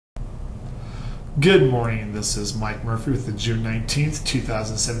Good morning, this is Mike Murphy with the June 19th,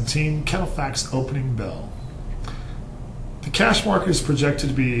 2017 CattleFax opening bell. The cash market is projected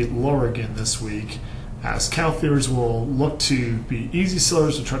to be lower again this week as cattle feeders will look to be easy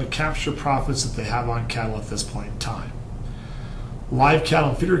sellers to try to capture profits that they have on cattle at this point in time. Live cattle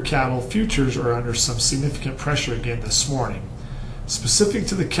and feeder cattle futures are under some significant pressure again this morning. Specific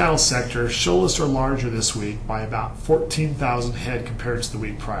to the cattle sector, show lists are larger this week by about 14,000 head compared to the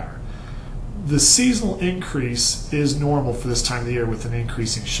week prior. The seasonal increase is normal for this time of the year with an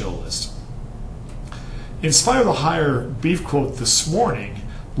increasing show list. In spite of the higher beef quote this morning,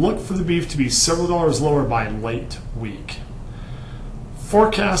 look for the beef to be several dollars lower by late week.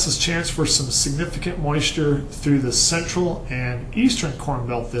 Forecast is chance for some significant moisture through the central and eastern corn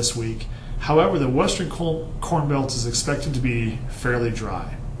belt this week. However, the western corn belt is expected to be fairly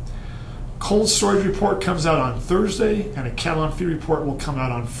dry. Cold storage report comes out on Thursday and a cattle on feed report will come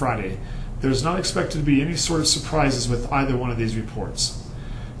out on Friday. There's not expected to be any sort of surprises with either one of these reports.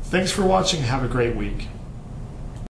 Thanks for watching and have a great week.